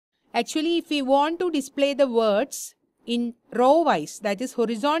Actually, if we want to display the words in row wise, that is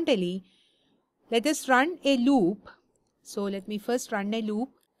horizontally, let us run a loop. So let me first run a loop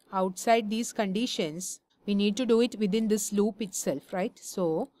outside these conditions. We need to do it within this loop itself, right?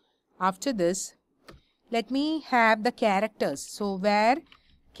 So after this, let me have the characters. So where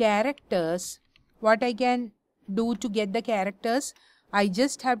characters, what I can do to get the characters, I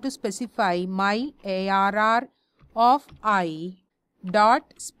just have to specify my ARR of I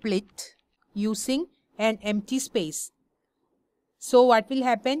dot split using an empty space. So what will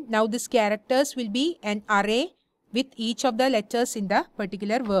happen? Now this characters will be an array with each of the letters in the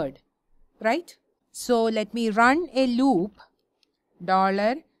particular word, right? So let me run a loop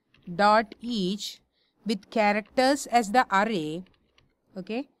 $.each with characters as the array,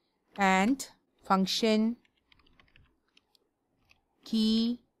 okay, and function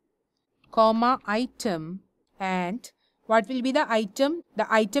key comma item, and what will be the item?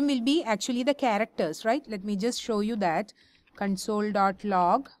 The item will be actually the characters, right? Let me just show you that.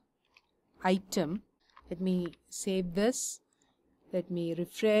 Console.log item. Let me save this. Let me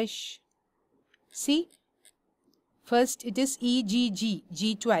refresh. See, first it is EGG,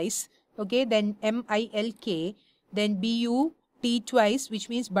 G twice, okay, then MILK, then BUT twice, which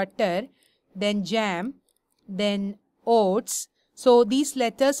means butter, then jam, then oats. So these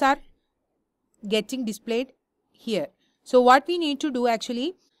letters are getting displayed here. So what we need to do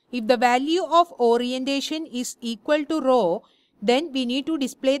actually, if the value of orientation is equal to row, then we need to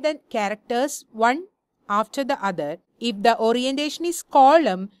display the characters one after the other. If the orientation is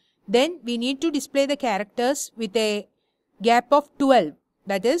column, then we need to display the characters with a gap of 12.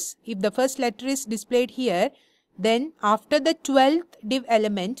 That is, if the first letter is displayed here, then after the 12th div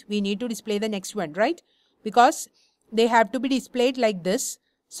element, we need to display the next one, right? Because they have to be displayed like this.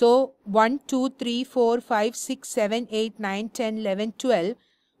 So 1, 2, 3, 4, 5, 6, 7, 8, 9, 10, 11, 12.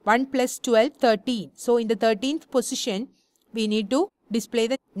 1 plus 12, 13. So in the 13th position, we need to display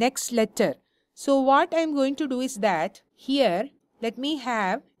the next letter. So what I am going to do is that here, let me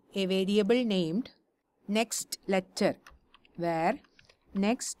have a variable named next letter, where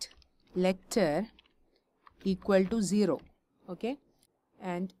next letter equal to 0. Okay.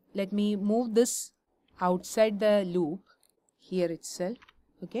 And let me move this outside the loop here itself.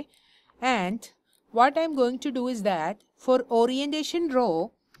 Okay. And what I am going to do is that for orientation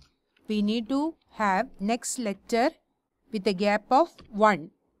row, we need to have next letter with a gap of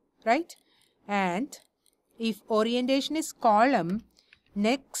 1, right? And if orientation is column,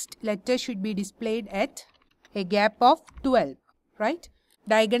 next letter should be displayed at a gap of 12, right?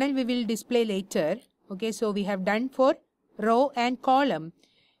 Diagonal we will display later. Okay, so we have done for row and column.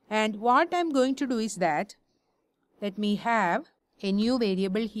 And what I am going to do is that, let me have a new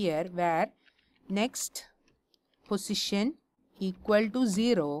variable here where next position equal to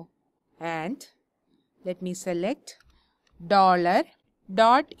 0, and let me select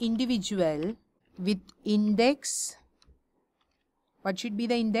 $.individual with index. What should be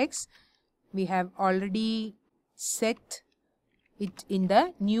the index? We have already set it in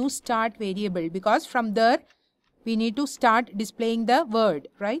the new start variable, because from there we need to start displaying the word,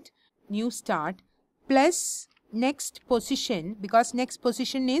 right? New start plus next position, because next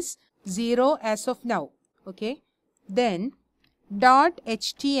position is 0 as of now. Okay. Then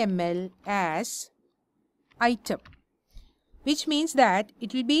 .html as item, which means that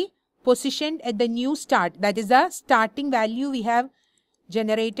it will be positioned at the new start. That is the starting value we have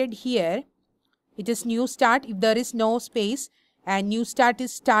generated here. It is new start if there is no space, and new start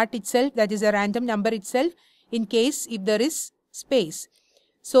is start itself, that is a random number itself, in case if there is space.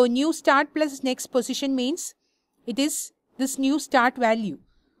 So new start plus next position means it is this new start value.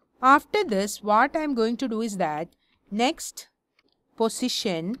 After this, what I am going to do is that next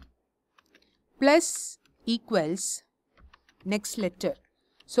position plus equals next letter.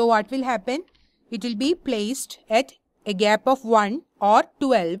 So what will happen? It will be placed at a gap of 1 or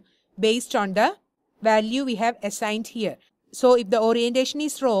 12 based on the value we have assigned here. So if the orientation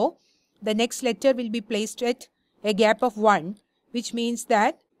is row, the next letter will be placed at a gap of 1, which means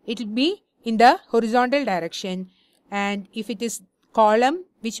that it will be in the horizontal direction. And if it is column,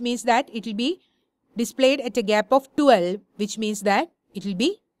 which means that it will be displayed at a gap of 12, which means that it will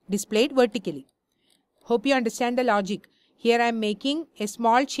be displayed vertically. Hope you understand the logic. Here I am making a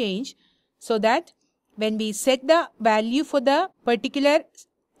small change so that when we set the value for the particular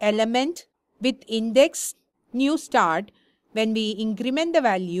element with index new start, when we increment the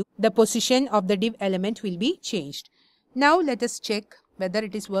value, the position of the div element will be changed. Now let us check whether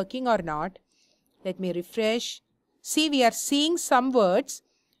it is working or not. Let me refresh. See, we are seeing some words.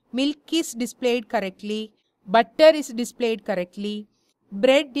 Milk is displayed correctly. Butter is displayed correctly.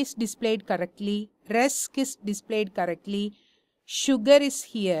 bread is displayed correctly, rusk is displayed correctly, sugar is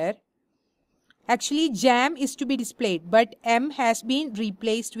here. Actually, jam is to be displayed, but M has been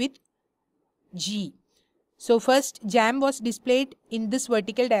replaced with G. So first jam was displayed in this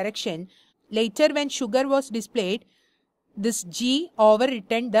vertical direction. Later when sugar was displayed, this G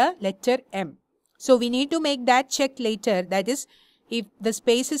overwritten the letter M. So we need to make that check later. That is, if the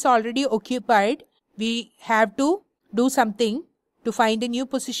space is already occupied, we have to do something to find a new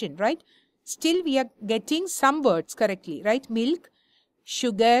position, right? Still we are getting some words correctly, right? Milk,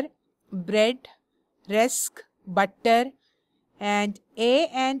 sugar, bread, rusk, butter, and A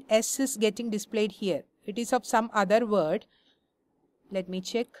and S is getting displayed here. It is of some other word. Let me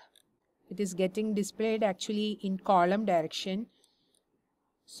check. It is getting displayed actually in column direction.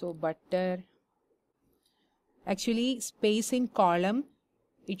 So butter. Actually space in column,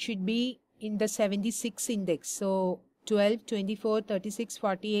 it should be in the 76 index. So 12, 24, 36,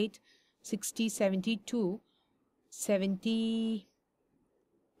 48, 60, 72, 72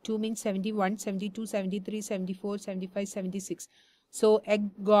 means 71, 72, 73, 74, 75, 76. So egg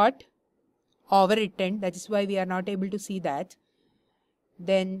got overwritten. That is why we are not able to see that.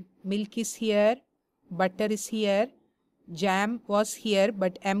 Then milk is here, butter is here, jam was here,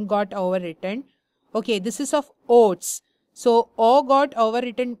 but M got overwritten. Okay, this is of oats. So O got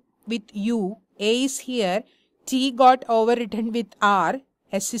overwritten with U, A is here, T got overwritten with R,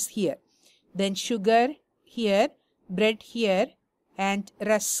 S is here. Then sugar here, bread here, and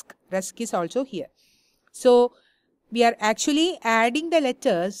rusk. Rusk is also here. So we are actually adding the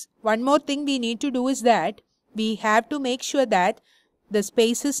letters. One more thing we need to do is that we have to make sure that the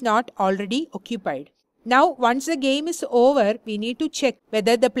space is not already occupied. Now, once the game is over, we need to check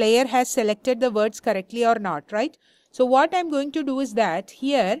whether the player has selected the words correctly or not, right? So what I'm going to do is that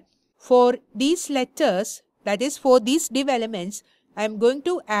here, for these letters, that is for these div elements, I'm going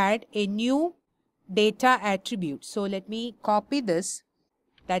to add a new data attribute. So let me copy this.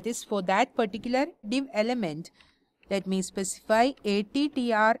 That is for that particular div element, let me specify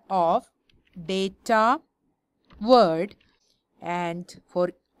attr of data word, and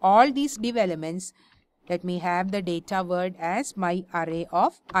for all these div elements, let me have the data word as my array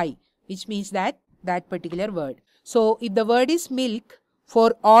of I, which means that particular word. So if the word is milk,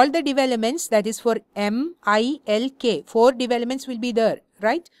 for all the div elements, that is for M, I, L, K, 4 div elements will be there,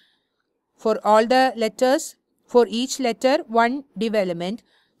 right? For all the letters, for each letter, 1 div element.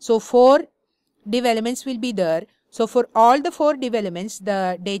 So 4 div elements will be there. So for all the 4 div elements,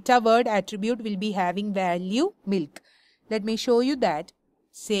 the data word attribute will be having value milk. Let me show you that.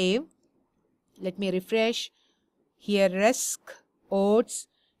 Save. Let me refresh. Here rusk, oats,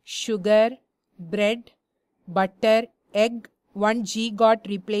 sugar, bread, butter, egg, 1 G got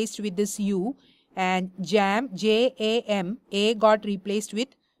replaced with this U, and jam, J-A-M, A got replaced with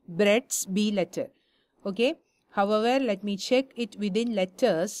bread's B letter. Okay. However, let me check it within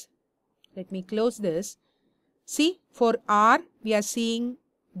letters. Let me close this. See, for R, we are seeing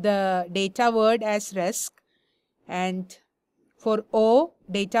the data word as rusk, and for O,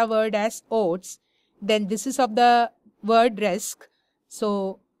 data word as oats. Then this is of the word rusk.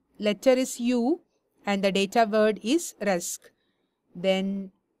 So letter is U and the data word is rusk.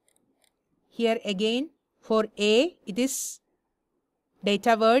 Then here again for A, it is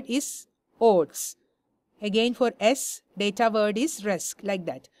data word is oats. Again for S, data word is rusk, like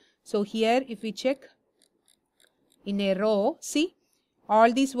that. So here if we check in a row, see,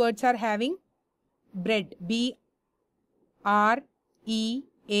 all these words are having bread, B, R, E,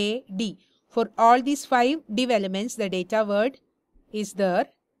 A, D. For all these 5 div elements, the data word is there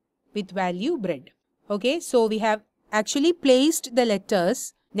with value bread. Okay, so we have actually placed the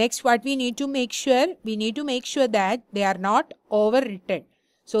letters. Next, what we need to make sure, that they are not overwritten.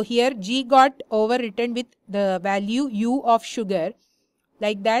 So here G got overwritten with the value U of sugar,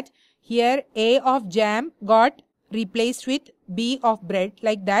 like that. Here A of jam got replaced with B of bread,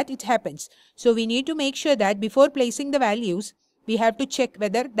 like that it happens. So we need to make sure that before placing the values, we have to check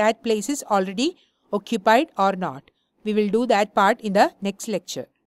whether that place is already occupied or not. We will do that part in the next lecture.